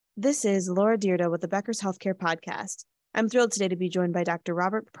This is Laura Dyrda with the Becker's Healthcare Podcast. I'm thrilled today to be joined by Dr.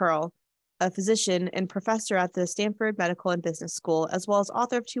 Robert Pearl, a physician and professor at the Stanford Medical and Business School, as well as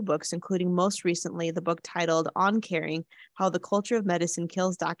author of 2 books, including most recently the book titled On Caring: How the Culture of Medicine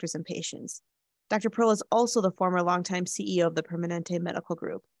Kills Doctors and Patients. Dr. Pearl is also the former longtime CEO of the Permanente Medical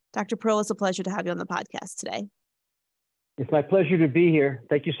Group. Dr. Pearl, it's a pleasure to have you on the podcast today. It's my pleasure to be here.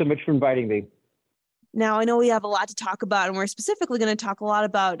 Thank you so much for inviting me. Now, I know we have a lot to talk about, and we're specifically going to talk a lot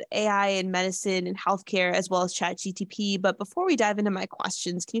about AI in medicine and healthcare, as well as ChatGPT. But before we dive into my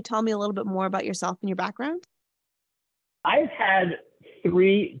questions, can you tell me a little bit more about yourself and your background? I've had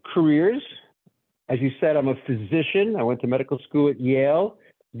 3 careers. As you said, I'm a physician. I went to medical school at Yale,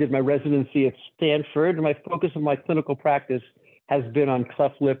 did my residency at Stanford, and my focus of my clinical practice has been on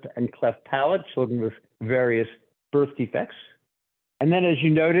cleft lip and cleft palate, children with various birth defects. And then, as you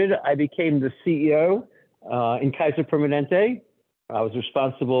noted, I became the CEO in Kaiser Permanente. I was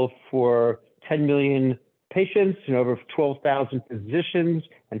responsible for 10 million patients and over 12,000 physicians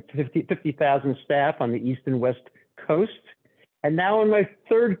and 50,000 staff on the East and West Coast. And now in my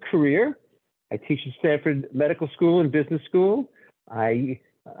 3rd career, I teach at Stanford Medical School and Business School. I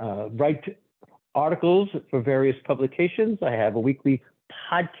write articles for various publications. I have a weekly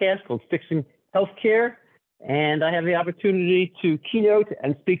podcast called Fixing Healthcare. And I have the opportunity to keynote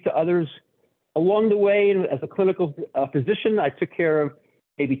and speak to others along the way. As a clinical physician, I took care of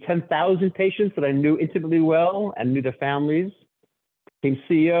maybe 10,000 patients that I knew intimately well and knew their families. Became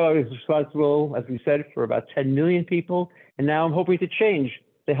CEO, I was responsible, as we said, for about 10 million people. And now I'm hoping to change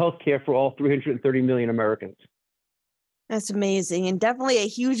the healthcare for all 330 million Americans. That's amazing, and definitely a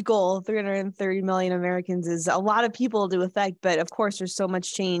huge goal. 330 million Americans is a lot of people to affect, but of course there's so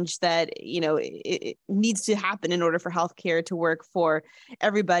much change that it needs to happen in order for healthcare to work for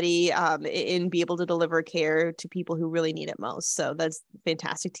everybody and be able to deliver care to people who really need it most. So that's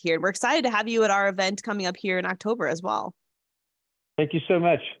fantastic to hear. And we're excited to have you at our event coming up here in October as well. Thank you so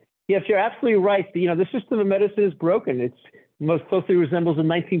much. Yes, you're absolutely right. The system of medicine is broken. It most closely resembles a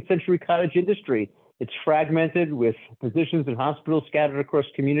 19th century cottage industry. It's fragmented with physicians and hospitals scattered across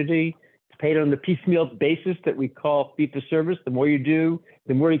community. It's paid on the piecemeal basis that we call fee-for-service. The more you do,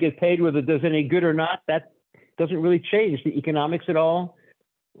 the more you get paid, whether it does any good or not. That doesn't really change the economics at all.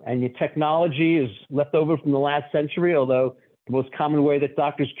 And your technology is left over from the last century, although the most common way that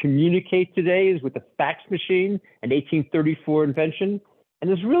doctors communicate today is with the fax machine, an 1834 invention. And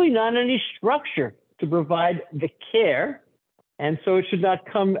there's really not any structure to provide the care. And so it should not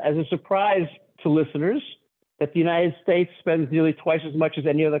come as a surprise to listeners that the United States spends nearly twice as much as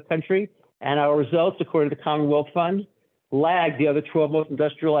any other country, and our results, according to the Commonwealth Fund, lag the other 12 most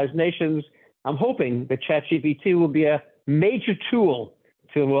industrialized nations. I'm hoping that ChatGPT will be a major tool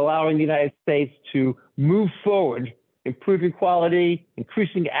to allowing the United States to move forward, improving quality,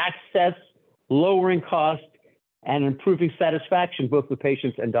 increasing access, lowering cost, and improving satisfaction both for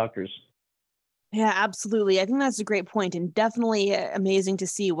patients and doctors. Yeah, absolutely. I think that's a great point, and definitely amazing to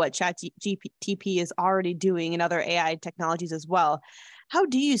see what ChatGPT is already doing and other AI technologies as well. How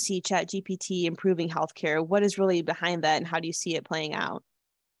do you see ChatGPT improving healthcare? What is really behind that, and how do you see it playing out?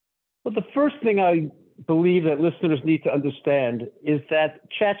 Well, the first thing I believe that listeners need to understand is that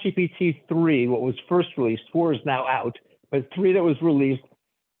ChatGPT 3, what was first released, 4 is now out, but 3 that was released,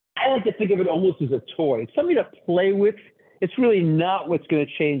 I like to think of it almost as a toy. It's something to play with. It's really not what's going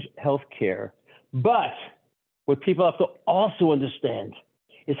to change healthcare. But what people have to also understand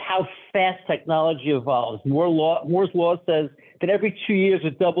is how fast technology evolves. Moore's law says that every 2 years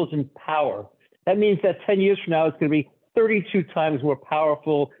it doubles in power. That means that 10 years from now, it's going to be 32 times more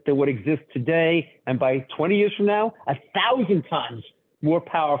powerful than what exists today. And by 20 years from now, 1,000 times more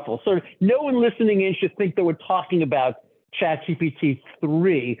powerful. So no one listening in should think that we're talking about ChatGPT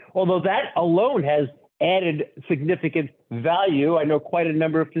 3, although that alone has added significant value. I know quite a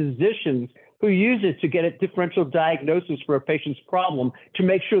number of physicians who use it to get a differential diagnosis for a patient's problem to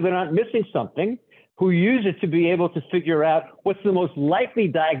make sure they're not missing something, who use it to be able to figure out what's the most likely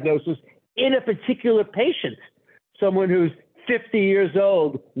diagnosis in a particular patient. Someone who's 50 years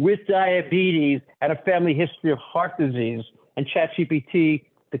old with diabetes and a family history of heart disease. And ChatGPT,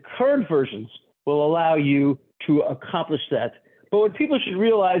 the current versions, will allow you to accomplish that. But what people should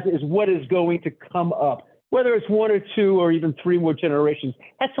realize is what is going to come up. Whether it's 1 or 2 or even 3 more generations,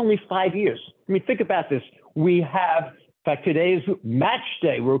 that's only 5 years. I mean, think about this. We have, in fact, today is match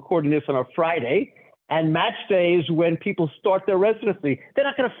day. We're recording this on a Friday. And match day is when people start their residency. They're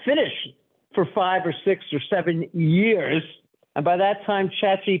not going to finish for 5 or 6 or 7 years. And by that time,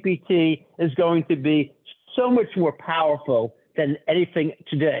 ChatGPT is going to be so much more powerful than anything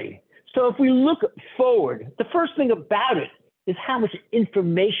today. So if we look forward, the first thing about it is how much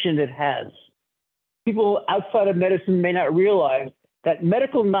information it has. People outside of medicine may not realize that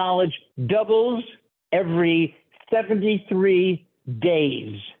medical knowledge doubles every 73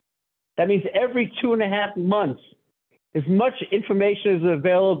 days. That means every 2.5 months, as much information as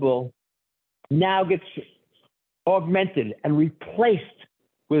available now gets augmented and replaced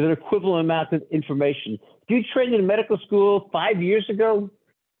with an equivalent amount of information. If you trained in medical school 5 years ago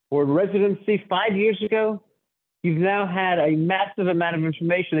or residency 5 years ago, you've now had a massive amount of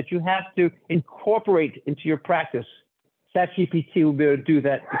information that you have to incorporate into your practice. ChatGPT will be able to do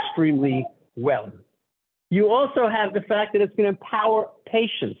that extremely well. You also have the fact that it's going to empower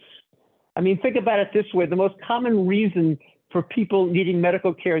patients. I mean, think about it this way. The most common reason for people needing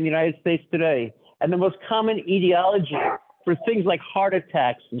medical care in the United States today, and the most common etiology for things like heart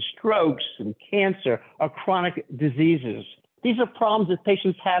attacks and strokes and cancer, are chronic diseases. These are problems that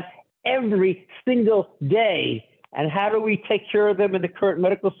patients have every single day. And how do we take care of them in the current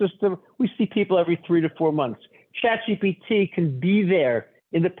medical system? We see people every 3 to 4 months. ChatGPT can be there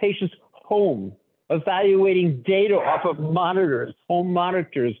in the patient's home, evaluating data off of monitors, home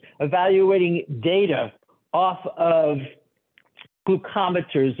monitors, evaluating data off of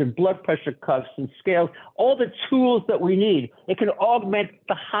glucometers and blood pressure cuffs and scales, all the tools that we need. It can augment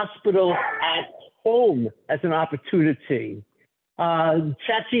the hospital at home as an opportunity.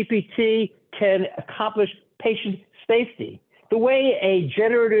 ChatGPT can accomplish patient safety. The way a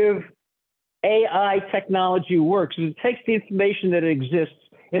generative AI technology works is it takes the information that exists,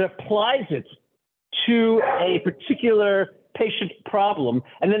 it applies it to a particular patient problem,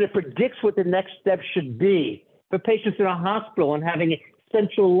 and then it predicts what the next step should be. For patients in a hospital and having a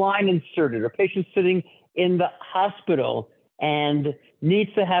central line inserted, or patients sitting in the hospital and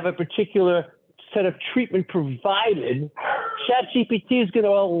needs to have a particular set of treatment provided, ChatGPT is going to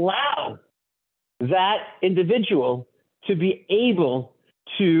allow that individual to be able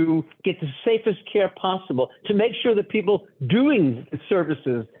to get the safest care possible, to make sure that people doing the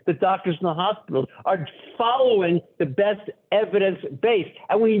services, the doctors in the hospitals, are following the best evidence base.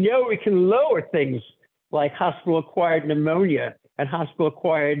 And we know we can lower things like hospital-acquired pneumonia and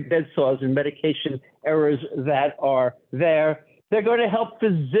hospital-acquired bed sores and medication errors that are there. They're going to help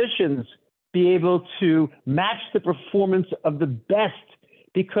physicians be able to match the performance of the best,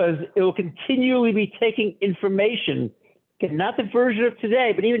 because it will continually be taking information, not the version of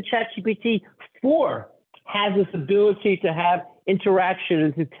today, but even ChatGPT 4 has this ability to have interaction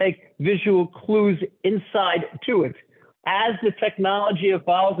and to take visual clues inside to it. As the technology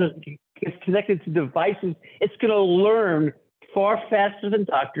evolves and gets connected to devices, it's going to learn far faster than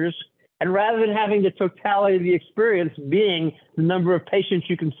doctors. And rather than having the totality of the experience being the number of patients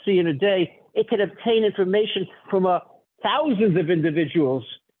you can see in a day, it can obtain information from thousands of individuals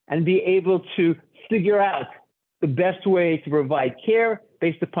and be able to figure out the best way to provide care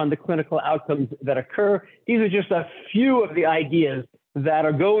based upon the clinical outcomes that occur. These are just a few of the ideas that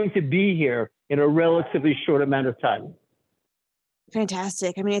are going to be here in a relatively short amount of time.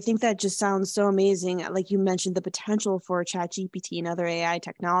 Fantastic. I mean, I think that just sounds so amazing. Like you mentioned, the potential for ChatGPT and other AI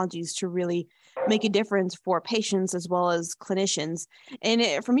technologies to really make a difference for patients as well as clinicians.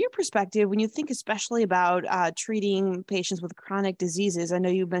 And from your perspective, when you think especially about treating patients with chronic diseases, I know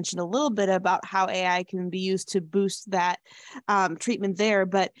you mentioned a little bit about how AI can be used to boost that treatment there,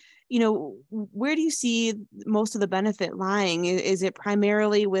 but where do you see most of the benefit lying? Is it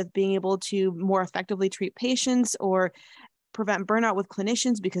primarily with being able to more effectively treat patients, or prevent burnout with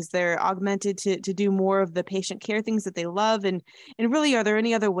clinicians because they're augmented to do more of the patient care things that they love? And really, are there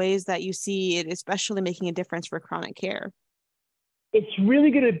any other ways that you see it especially making a difference for chronic care? It's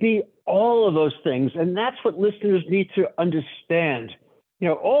really going to be all of those things. And that's what listeners need to understand.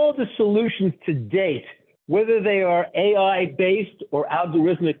 All the solutions to date, whether they are AI-based or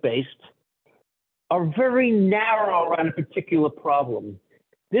algorithmic-based, are very narrow around a particular problem.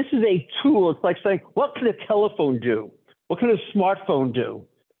 This is a tool. It's like saying, what can a telephone do? What can a smartphone do?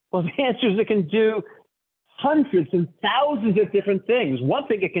 Well, the answer is it can do hundreds and thousands of different things. One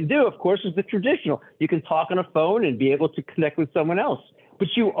thing it can do, of course, is the traditional. You can talk on a phone and be able to connect with someone else. But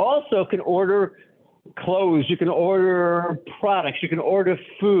you also can order clothes, you can order products, you can order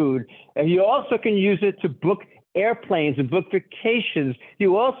food, and you also can use it to book airplanes and book vacations.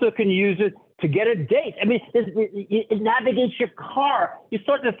 You also can use it to get a date. I mean, it navigates your car. You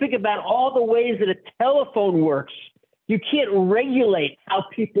start to think about all the ways that a telephone works. You can't regulate how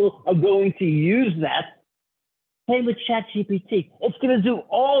people are going to use that. Same with ChatGPT. It's going to do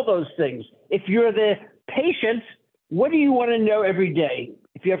all those things. If you're the patient, what do you want to know every day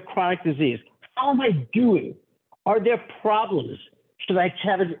if you have chronic disease? How am I doing? Are there problems? Should I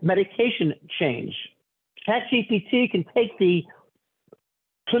have a medication change? ChatGPT can take the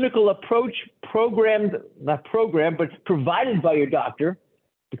clinical approach not programmed, but provided by your doctor,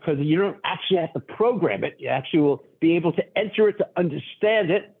 because you don't actually have to program it. You actually will be able to enter it to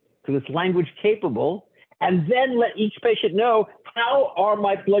understand it because it's language capable, and then let each patient know, how are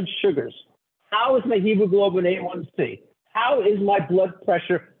my blood sugars? How is my hemoglobin A1C? How is my blood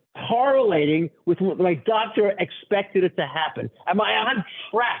pressure correlating with what my doctor expected it to happen? Am I on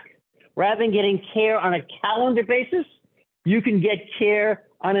track? Rather than getting care on a calendar basis, you can get care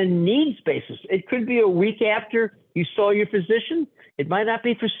on a needs basis. It could be a week after you saw your physician. It might not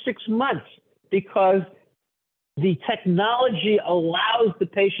be for 6 months, because the technology allows the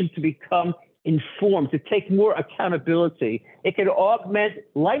patient to become informed, to take more accountability. It can augment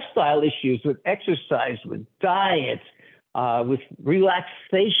lifestyle issues with exercise, with diet, with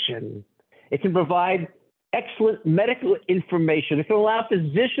relaxation. It can provide excellent medical information. It can allow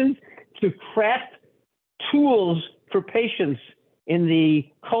physicians to craft tools for patients in the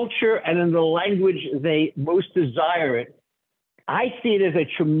culture and in the language they most desire it. I see it as a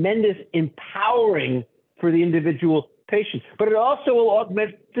tremendous empowering for the individual patient, but it also will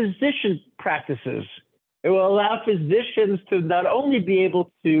augment physician practices. It will allow physicians to not only be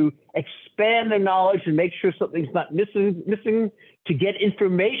able to expand their knowledge and make sure something's not missing, to get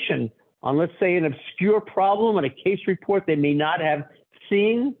information on, let's say, an obscure problem on a case report they may not have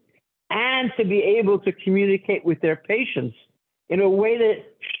seen, and to be able to communicate with their patients in a way that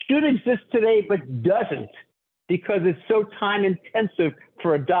should exist today but doesn't, because it's so time intensive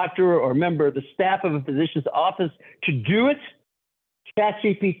for a doctor or a member of the staff of a physician's office to do it.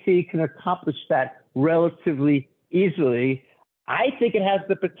 ChatGPT can accomplish that relatively easily. I think it has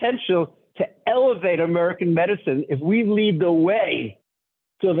the potential to elevate American medicine if we lead the way,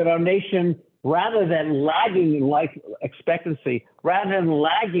 so that our nation, rather than lagging in life expectancy, rather than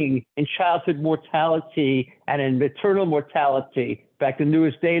lagging in childhood mortality and in maternal mortality, in fact, the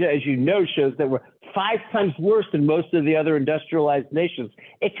newest data, as you know, shows that we're 5 times worse than most of the other industrialized nations.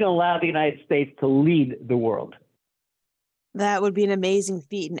 It can allow the United States to lead the world. That would be an amazing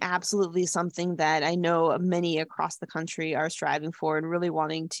feat, and absolutely something that I know many across the country are striving for and really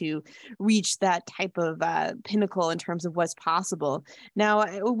wanting to reach that type of pinnacle in terms of what's possible. Now,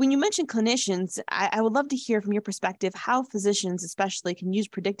 when you mention clinicians, I would love to hear from your perspective how physicians especially can use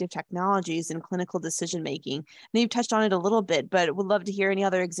predictive technologies in clinical decision-making. I know you've touched on it a little bit, but would love to hear any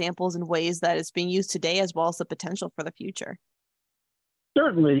other examples and ways that it's being used today, as well as the potential for the future.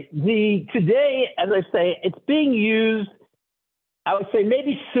 Certainly. Today, as I say, it's being used, I would say,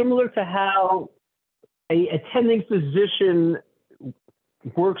 maybe similar to how an attending physician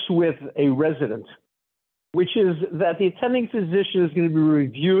works with a resident, which is that the attending physician is going to be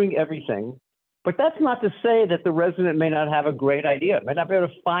reviewing everything. But that's not to say that the resident may not have a great idea, may not be able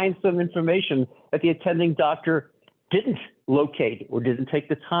to find some information that the attending doctor didn't locate or didn't take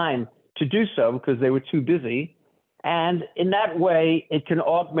the time to do so because they were too busy. And in that way, it can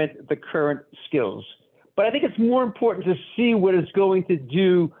augment the current skills. But I think it's more important to see what it's going to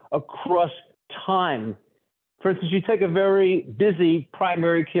do across time. For instance, you take a very busy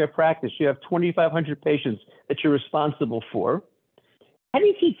primary care practice. You have 2,500 patients that you're responsible for. How do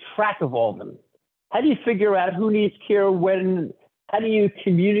you keep track of all of them? How do you figure out who needs care when? How do you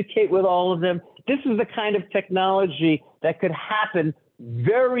communicate with all of them? This is the kind of technology that could happen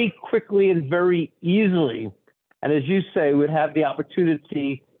very quickly and very easily. And as you say, we'd have the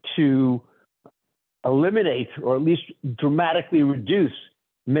opportunity to eliminate or at least dramatically reduce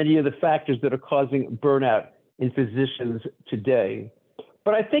many of the factors that are causing burnout in physicians today.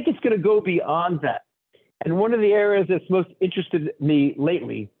 But I think it's going to go beyond that. And one of the areas that's most interested me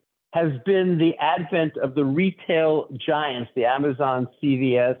lately has been the advent of the retail giants, the Amazon,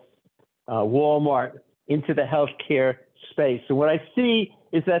 CVS, Walmart, into the healthcare space. And what I see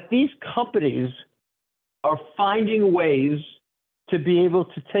is that these companies are finding ways to be able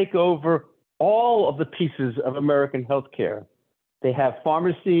to take over all of the pieces of American healthcare. They have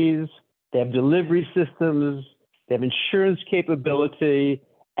pharmacies, they have delivery systems, they have insurance capability,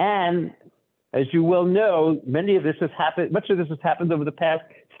 and as you well know, much of this has happened over the past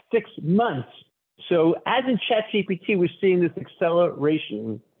 6 months. So as in ChatGPT, we're seeing this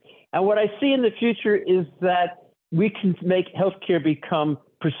acceleration. And what I see in the future is that we can make healthcare become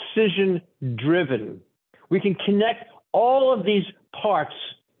precision-driven. We can connect all of these parts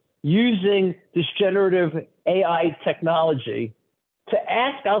using this generative AI technology to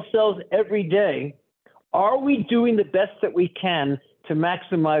ask ourselves every day, are we doing the best that we can to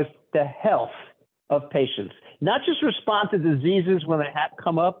maximize the health of patients? Not just respond to diseases when they have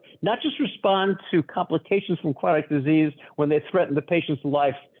come up, not just respond to complications from chronic disease when they threaten the patient's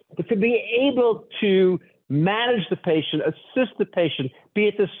life, but to be able to manage the patient, assist the patient, be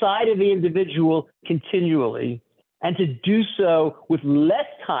at the side of the individual continually, and to do so with less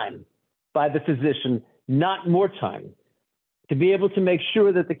time by the physician, not more time, to be able to make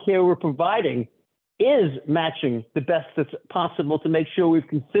sure that the care we're providing is matching the best that's possible, to make sure we've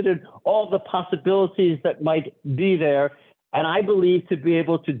considered all the possibilities that might be there. And I believe to be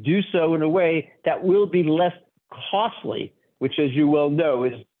able to do so in a way that will be less costly, which, as you well know,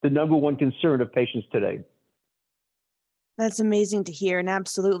 is the number one concern of patients today. That's amazing to hear. And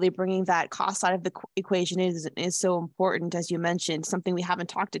absolutely bringing that cost out of the equation is so important, as you mentioned, something we haven't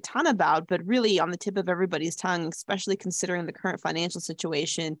talked a ton about, but really on the tip of everybody's tongue, especially considering the current financial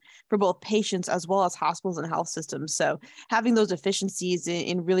situation for both patients as well as hospitals and health systems. So having those efficiencies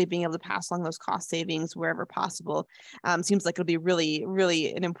in really being able to pass along those cost savings wherever possible seems like it'll be really,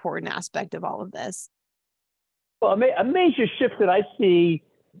 really an important aspect of all of this. Well, a major shift that I see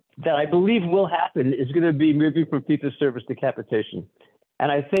that I believe will happen is going to be moving from fee-for-service to capitation.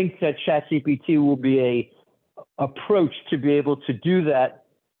 And I think that ChatGPT will be a approach to be able to do that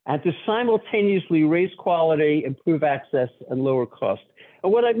and to simultaneously raise quality, improve access, and lower cost.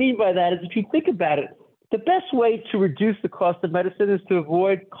 And what I mean by that is, if you think about it, the best way to reduce the cost of medicine is to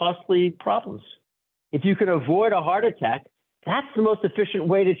avoid costly problems. If you can avoid a heart attack, that's the most efficient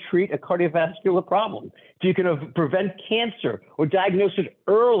way to treat a cardiovascular problem. If you can prevent cancer or diagnose it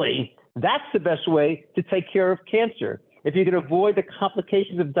early, that's the best way to take care of cancer. If you can avoid the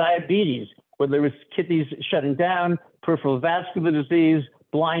complications of diabetes, whether it's kidneys shutting down, peripheral vascular disease,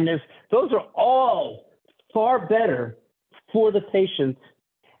 blindness, those are all far better for the patient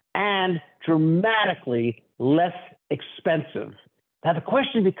and dramatically less expensive. Now, the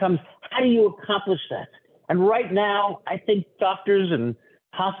question becomes, how do you accomplish that? And right now, I think doctors and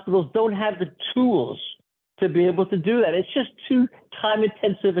hospitals don't have the tools to be able to do that. It's just too time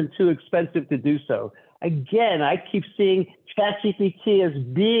intensive and too expensive to do so. Again, I keep seeing ChatGPT as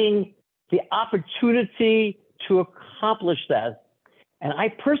being the opportunity to accomplish that. And I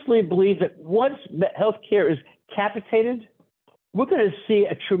personally believe that once healthcare is capitated, we're going to see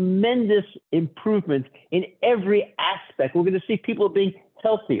a tremendous improvement in every aspect. We're going to see people being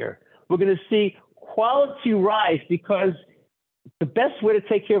healthier. We're going to see quality rise, because the best way to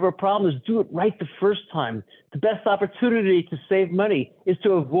take care of a problem is do it right the first time. The best opportunity to save money is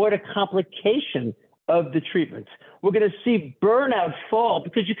to avoid a complication of the treatment. We're going to see burnout fall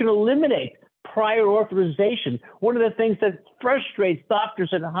because you can eliminate prior authorization. One of the things that frustrates doctors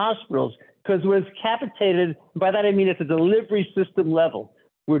and hospitals, because when it's capitated, by that I mean at the delivery system level,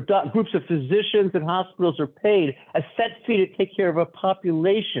 where groups of physicians and hospitals are paid a set fee to take care of a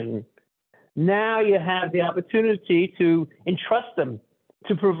population, now you have the opportunity to entrust them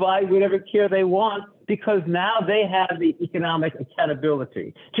to provide whatever care they want, because now they have the economic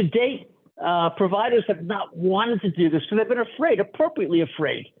accountability. To date, providers have not wanted to do this because they've been afraid, appropriately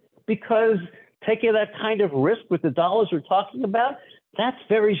afraid, because taking that kind of risk with the dollars we're talking about, that's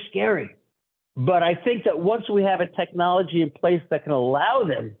very scary. But I think that once we have a technology in place that can allow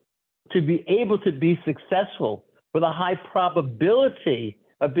them to be able to be successful with a high probability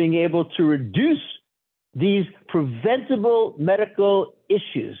of being able to reduce these preventable medical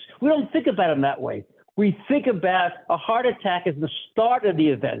issues. We don't think about them that way. We think about a heart attack as the start of the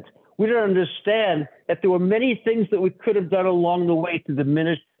event. We don't understand that there were many things that we could have done along the way to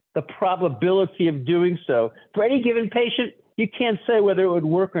diminish the probability of doing so. For any given patient, you can't say whether it would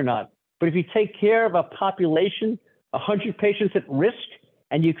work or not. But if you take care of a population, 100 patients at risk,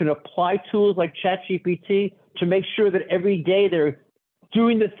 and you can apply tools like ChatGPT to make sure that every day they're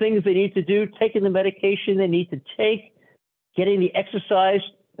doing the things they need to do, taking the medication they need to take, getting the exercise,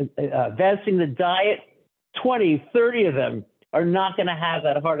 advancing the diet, 20, 30 of them are not going to have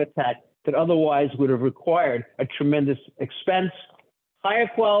that heart attack that otherwise would have required a tremendous expense, higher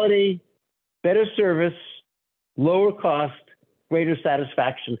quality, better service, lower cost, greater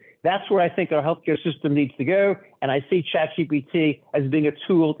satisfaction. That's where I think our healthcare system needs to go. And I see ChatGPT as being a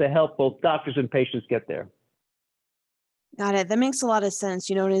tool to help both doctors and patients get there. Got it. That makes a lot of sense.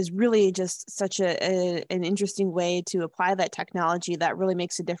 You know, it is really just such an interesting way to apply that technology that really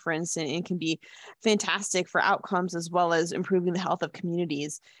makes a difference, and it can be fantastic for outcomes as well as improving the health of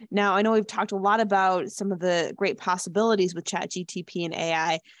communities. Now, I know we've talked a lot about some of the great possibilities with ChatGPT and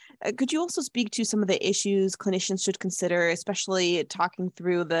AI. Could you also speak to some of the issues clinicians should consider, especially talking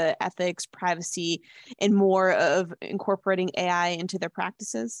through the ethics, privacy, and more of incorporating AI into their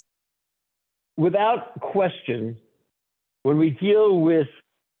practices? Without question, when we deal with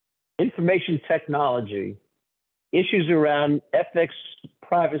information technology, issues around ethics,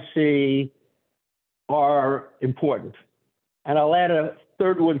 privacy are important. And I'll add a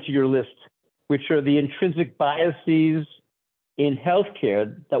third one to your list, which are the intrinsic biases in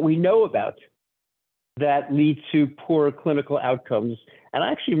healthcare that we know about that lead to poor clinical outcomes. And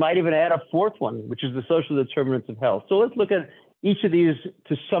I actually might even add a fourth one, which is the social determinants of health. So let's look at each of these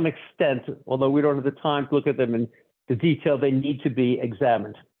to some extent, although we don't have the time to look at them in the detail they need to be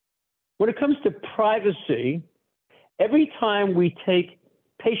examined. When it comes to privacy, every time we take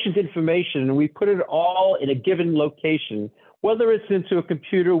patient information and we put it all in a given location, whether it's into a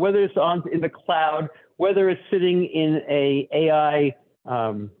computer, whether it's in the cloud, whether it's sitting in a AI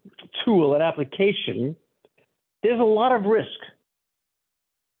tool, an application, there's a lot of risk.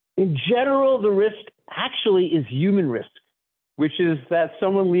 In general, the risk actually is human risk, which is that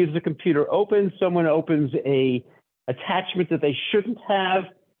someone leaves the computer open, someone opens a attachment that they shouldn't have,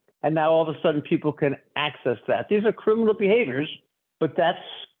 and now all of a sudden people can access that. These are criminal behaviors, but that's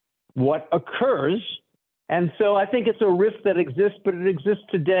what occurs. And so I think it's a risk that exists, but it exists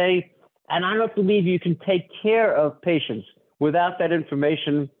today. And I don't believe you can take care of patients without that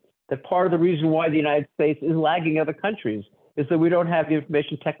information. That part of the reason why the United States is lagging other countries is that we don't have the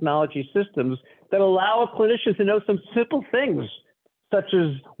information technology systems that allow a clinician to know some simple things, such as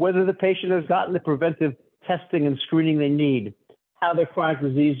whether the patient has gotten the preventive testing and screening they need, how their chronic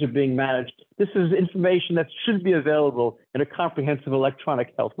disease are being managed. This is information that should be available in a comprehensive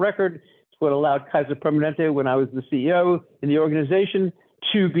electronic health record. It's what allowed Kaiser Permanente, when I was the CEO in the organization,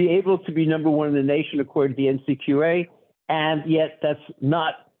 to be able to be number one in the nation according to the NCQA, and yet that's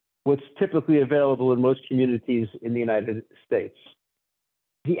not what's typically available in most communities in the United States.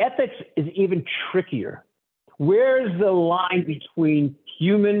 The ethics is even trickier. Where's the line between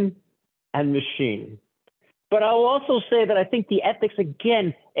human and machine? But I'll also say that I think the ethics,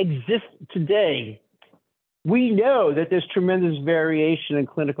 again, exists today. We know that there's tremendous variation in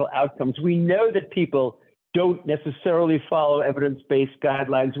clinical outcomes. We know that people don't necessarily follow evidence-based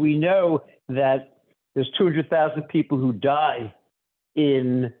guidelines. We know that there's 200,000 people who die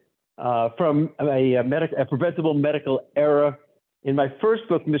from a preventable medical error. In my first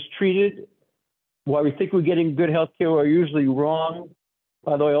book, Mistreated, Why We Think We're Getting Good Healthcare are Usually Wrong.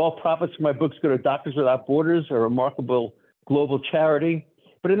 By the way, all profits from my books go to Doctors Without Borders, a remarkable global charity.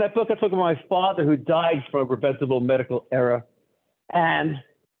 But in that book, I talk about my father who died from a preventable medical error and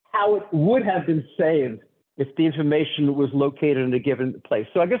how it would have been saved if the information was located in a given place.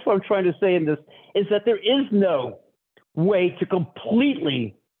 So I guess what I'm trying to say in this is that there is no way to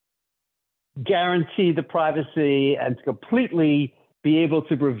completely guarantee the privacy and to completely be able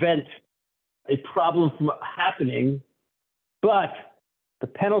to prevent a problem from happening. But the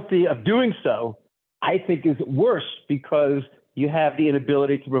penalty of doing so, I think, is worse because you have the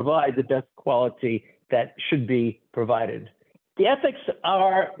inability to provide the best quality that should be provided. The ethics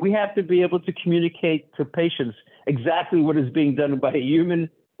are, we have to be able to communicate to patients exactly what is being done by a human,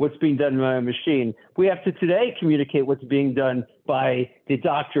 what's being done by a machine. We have to today communicate what's being done by the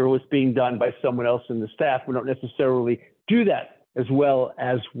doctor or what's being done by someone else in the staff. We don't necessarily do that as well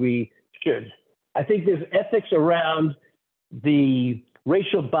as we should. I think there's ethics around the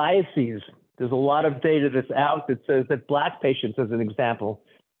racial biases. There's a lot of data that's out that says that Black patients, as an example,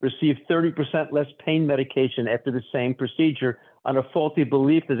 receive 30% less pain medication after the same procedure on a faulty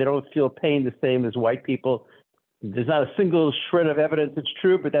belief that they don't feel pain the same as white people. There's not a single shred of evidence it's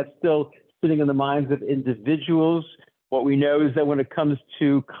true, but that's still sitting in the minds of individuals. What we know is that when it comes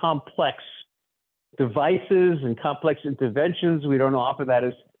to complex devices and complex interventions, we don't offer that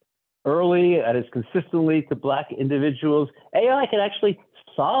as early and as consistently to Black individuals. AI can actually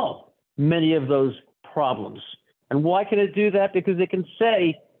solve many of those problems. And why can it do that? Because it can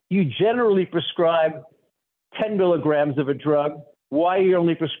say, you generally prescribe 10 milligrams of a drug. Why are you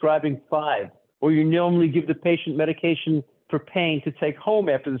only prescribing 5? Or you normally give the patient medication for pain to take home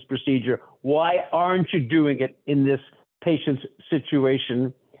after this procedure. Why aren't you doing it in this patient's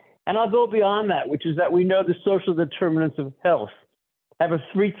situation? And I'll go beyond that, which is that we know the social determinants of health have a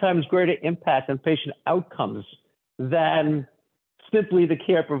 3 times greater impact on patient outcomes than simply the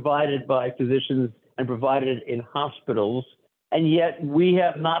care provided by physicians and provided in hospitals. And yet we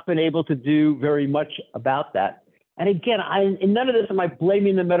have not been able to do very much about that. And again, in none of this am I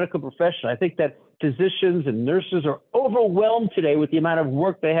blaming the medical profession. I think that physicians and nurses are overwhelmed today with the amount of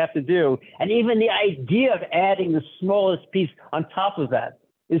work they have to do. And even the idea of adding the smallest piece on top of that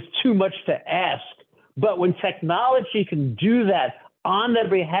is too much to ask. But when technology can do that on their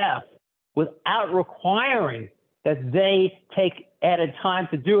behalf without requiring that they take added time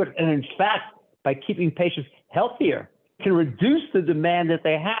to do it, and in fact, by keeping patients healthier, can reduce the demand that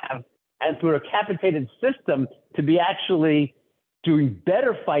they have, and through a capitated system to be actually doing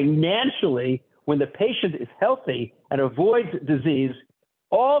better financially when the patient is healthy and avoids disease,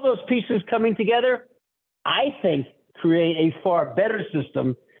 All those pieces coming together, I think, create a far better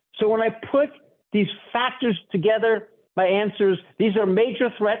system. So when I put these factors together, my answers, these are major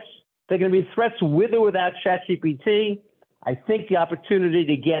threats. They're going to be threats with or without ChatGPT. I think the opportunity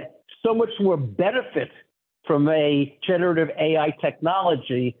to get so much more benefit from a generative AI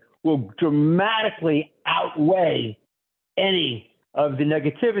technology will dramatically outweigh any of the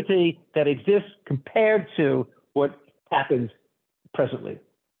negativity that exists compared to what happens presently.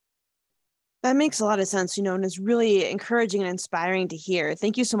 That makes a lot of sense, and it's really encouraging and inspiring to hear.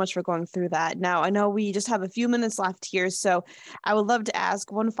 Thank you so much for going through that. Now, I know we just have a few minutes left here, so I would love to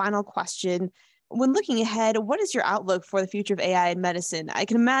ask one final question. When looking ahead, what is your outlook for the future of AI in medicine? I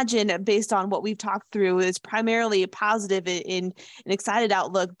can imagine, based on what we've talked through, it's primarily a positive in an excited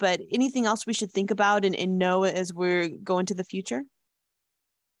outlook, but anything else we should think about and know as we're going to the future?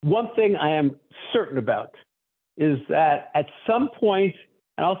 One thing I am certain about is that at some point,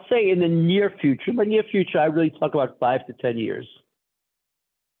 and I'll say in the near future, by near future, I really talk about 5 to 10 years,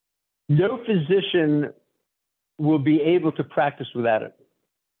 no physician will be able to practice without it.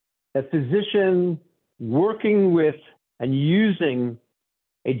 A physician working with and using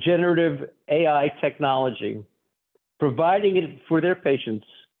a generative AI technology, providing it for their patients,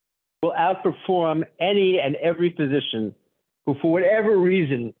 will outperform any and every physician who, for whatever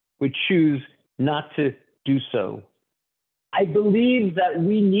reason, would choose not to do so. I believe that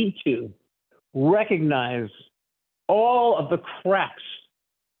we need to recognize all of the cracks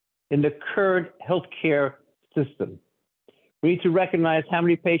in the current healthcare system. We need to recognize how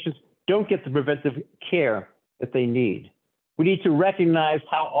many patients don't get the preventive care that they need. We need to recognize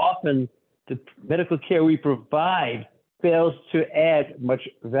how often the medical care we provide fails to add much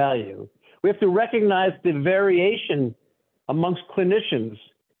value. We have to recognize the variation amongst clinicians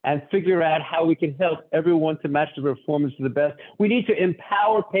and figure out how we can help everyone to match the performance to the best. We need to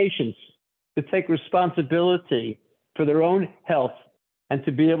empower patients to take responsibility for their own health and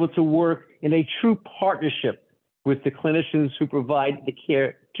to be able to work in a true partnership with the clinicians who provide the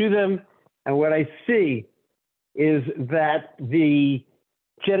care to them. And what I see is that the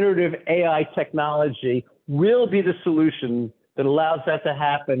generative AI technology will be the solution that allows that to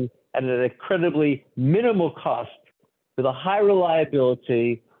happen at an incredibly minimal cost, with a high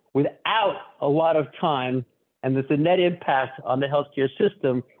reliability, without a lot of time, and that the net impact on the healthcare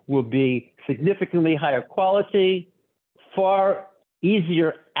system will be significantly higher quality, far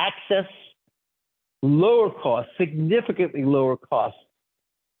easier access, lower cost, significantly lower cost,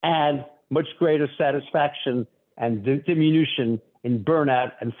 and much greater satisfaction and diminution in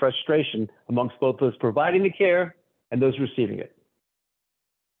burnout and frustration amongst both those providing the care and those receiving it.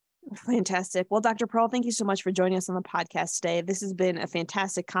 Fantastic. Well, Dr. Pearl, thank you so much for joining us on the podcast today. This has been a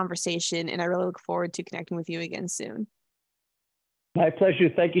fantastic conversation, and I really look forward to connecting with you again soon. My pleasure.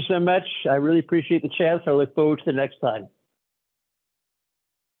 Thank you so much. I really appreciate the chance. I look forward to the next time.